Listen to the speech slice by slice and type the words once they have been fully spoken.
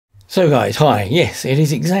So guys, hi, yes, it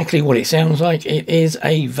is exactly what it sounds like. It is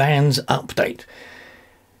a Vans update.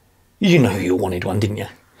 You know you wanted one, didn't you?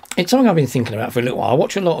 It's something I've been thinking about for a little while. I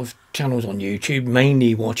watch a lot of channels on YouTube,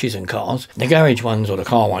 mainly watches and cars. The garage ones or the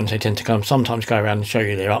car ones, they tend to sometimes go around and show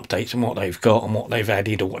you their updates and what they've got and what they've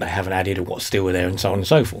added or what they haven't added or what's still there and so on and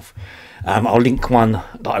so forth. I'll link one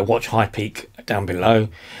that I watch, High Peak, down below,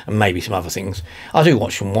 and maybe some other things. I do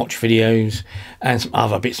watch some watch videos and some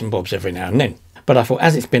other bits and bobs every now and then. But I thought,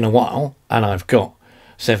 as it's been a while and I've got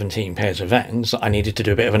 17 pairs of Vans, I needed to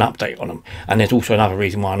do a bit of an update on them. And there's also another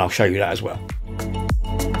reason why, and I'll show you that as well.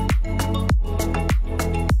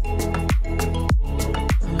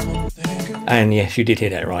 And yes, you did hear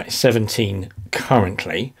that right, 17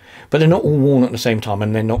 currently, but they're not all worn at the same time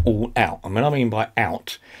and they're not all out. And when I mean by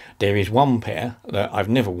out, there is one pair that I've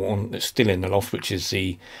never worn that's still in the loft, which is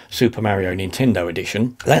the Super Mario Nintendo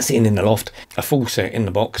edition. That's sitting in the loft, a full set in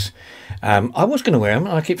the box. I was going to wear them,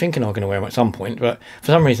 I keep thinking I'm going to wear them at some point, but for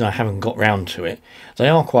some reason I haven't got round to it. They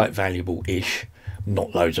are quite valuable-ish,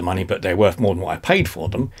 not loads of money, but they're worth more than what I paid for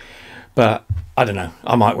them. But I don't know,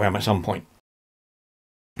 I might wear them at some point.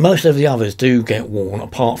 Most of the others do get worn,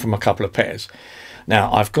 apart from a couple of pairs.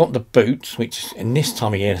 Now, I've got the boots, which in this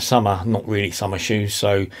time of year, summer, not really summer shoes,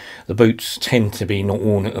 so the boots tend to be not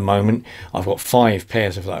worn at the moment. I've got 5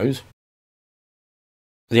 pairs of those.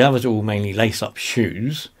 The others are all mainly lace-up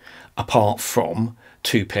shoes, apart from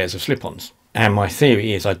 2 pairs of slip-ons. And my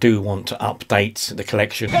theory is I do want to update the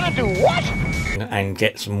collection. You're gonna do what? And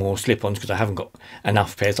get some more slip-ons, because I haven't got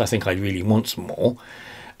enough pairs. I think I really want some more.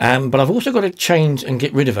 But I've also got to change and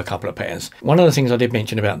get rid of a couple of pairs. One of the things I did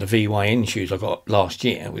mention about the VYN shoes I got last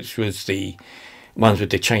year, which was the ones with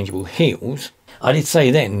the changeable heels, I did say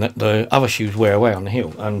then that the other shoes wear away on the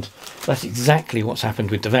heel, and that's exactly what's happened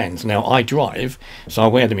with the Vans. Now, I drive, so I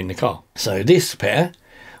wear them in the car. So this pair,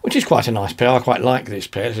 which is quite a nice pair, I quite like this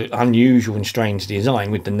pair. It's an unusual and strange design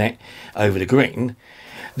with the net over the green.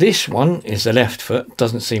 This one is the left foot,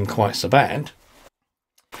 doesn't seem quite so bad.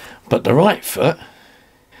 But the right foot,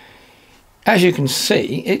 as you can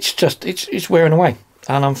see, it's wearing away,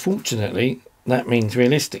 and unfortunately that means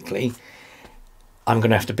realistically I'm going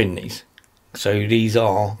to have to bin these. So these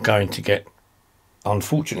are going to get,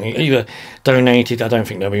 unfortunately, either donated. I don't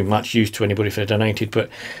think they'll be much use to anybody if they're donated, but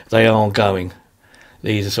they are going.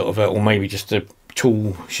 These are sort of or maybe just the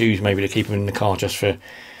tool shoes, maybe to keep them in the car just for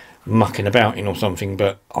mucking about in or something,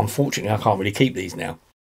 but unfortunately I can't really keep these now.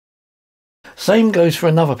 Same goes for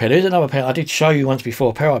another pair. There's another pair I did show you once before,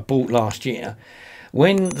 a pair I bought last year.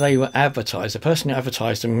 When they were advertised, the person who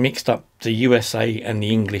advertised them mixed up the USA and the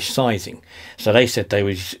English sizing. So they said they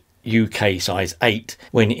was UK size 8,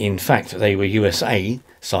 when in fact they were USA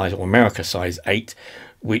size or America size 8,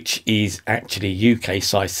 which is actually UK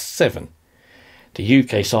size 7. The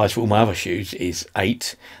UK size for all my other shoes is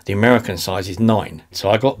 8. The American size is 9. So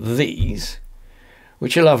I got these,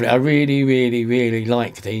 which are lovely. I really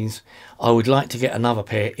like these. I would like to get another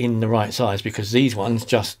pair in the right size because these ones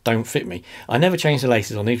just don't fit me. I never change the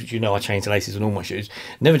laces on these, which you know I change the laces on all my shoes.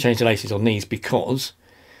 Never change the laces on these because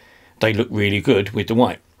they look really good with the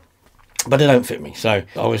white. But they don't fit me. So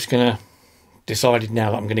I was going to decided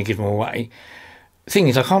now that I'm going to give them away. The thing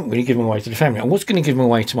is, I can't really give them away to the family. I was going to give them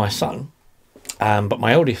away to my son. But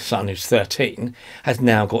my oldest son, who's 13, has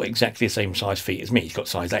now got exactly the same size feet as me. He's got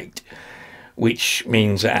size 8. Which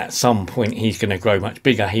means that at some point he's going to grow much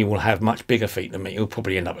bigger. He will have much bigger feet than me. He'll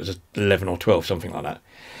probably end up as 11 or 12, something like that.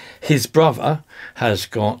 His brother has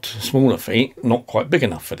got smaller feet, not quite big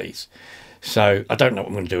enough for these. So I don't know what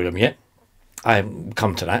I'm going to do with them yet. I haven't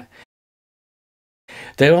come to that.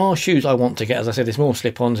 There are shoes I want to get. As I said, there's more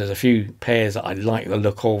slip-ons. There's a few pairs that I like the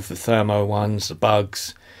look of. The thermo ones, the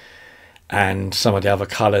bugs, and some of the other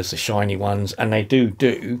colours, the shiny ones. And they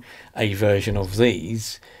do a version of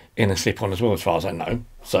these in a slip-on as well, as far as I know.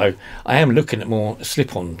 So I am looking at more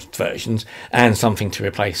slip-on versions and something to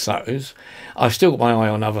replace those. I've still got my eye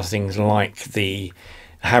on other things like the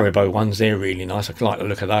Haribo ones. They're really nice. I like the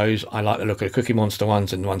look of those. I like the look of the Cookie Monster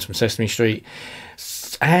ones and the ones from Sesame Street.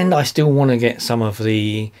 And I still want to get some of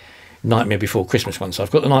the Nightmare Before Christmas ones. So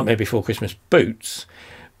I've got the Nightmare Before Christmas boots,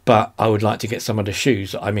 but I would like to get some of the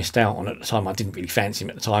shoes that I missed out on at the time. I didn't really fancy them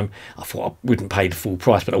at the time. I thought I wouldn't pay the full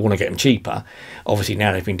price, but I want to get them cheaper. Obviously,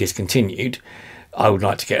 now they've been discontinued. I would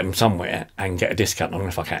like to get them somewhere and get a discount on them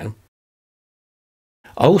if I can.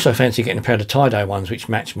 I also fancy getting a pair of tie-dye ones which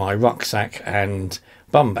match my rucksack and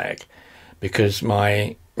bum bag, because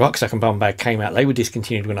my rucksack and bum bag came out. They were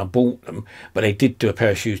discontinued when I bought them, but they did do a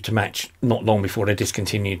pair of shoes to match not long before they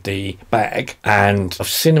discontinued the bag. And I've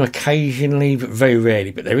seen them occasionally, but very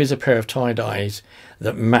rarely. But there is a pair of tie-dyes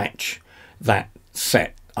that match that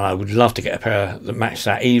set. And I would love to get a pair that match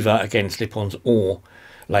that, either again slip-ons or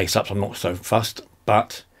lace-ups. I'm not so fussed,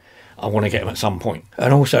 but I want to get them at some point.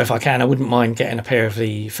 And also, if I can, I wouldn't mind getting a pair of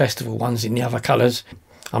the festival ones in the other colours.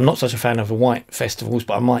 I'm not such a fan of the white festivals,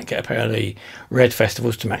 but I might get a pair of the red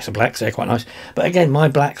festivals to match the blacks. They're quite nice. But again, my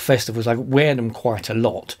black festivals, I wear them quite a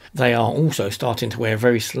lot. They are also starting to wear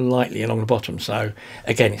very slightly along the bottom. So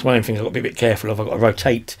again, it's one of the things I've got to be a bit careful of. I've got to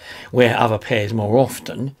rotate, wear other pairs more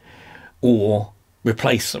often, or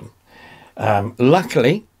replace them.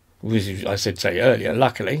 Luckily, as I said earlier,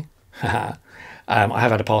 luckily, I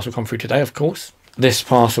have had a parcel come through today, of course. This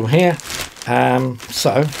parcel here.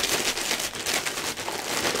 So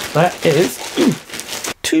that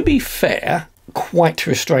is, to be fair, quite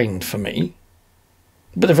restrained for me,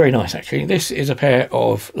 but they're very nice actually. This is a pair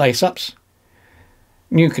of lace-ups,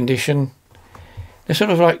 new condition. They're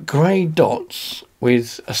sort of like grey dots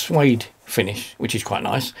with a suede finish, which is quite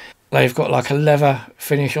nice. They've got like a leather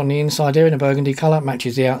finish on the inside here in a burgundy colour,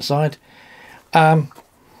 matches the outside.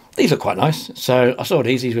 These look quite nice. So I saw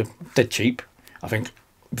these were dead cheap, I think,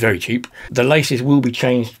 very cheap. The laces will be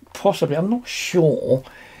changed, possibly. I'm not sure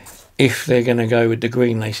if they're going to go with the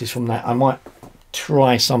green laces from that. I might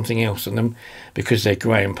try something else on them because they're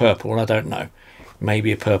grey and purple. I don't know.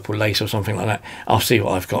 Maybe a purple lace or something like that. I'll see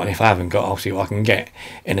what I've got, and if I haven't got, I'll see what I can get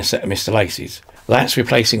in a set of Mr. Laces. That's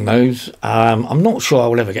replacing those. I'm not sure I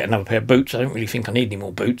will ever get another pair of boots. I don't really think I need any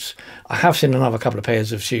more boots. I have seen another couple of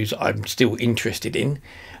pairs of shoes I'm still interested in,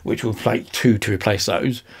 which will take 2 to replace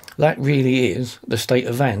those. That really is the state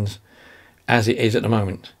of Vans as it is at the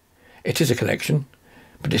moment. It is a collection,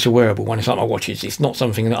 but it's a wearable one. It's like my watches. It's not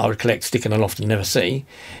something that I would collect, stick in a loft and never see.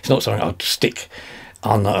 It's not something I'd stick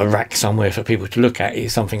on a rack somewhere for people to look at.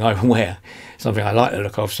 It's something I wear, something I like the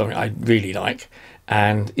look of, something I really like.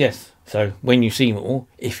 And yes, so when you see more,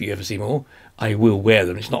 if you ever see more, I will wear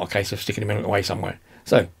them. It's not a case of sticking them away somewhere.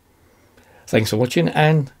 So thanks for watching,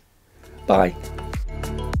 and bye.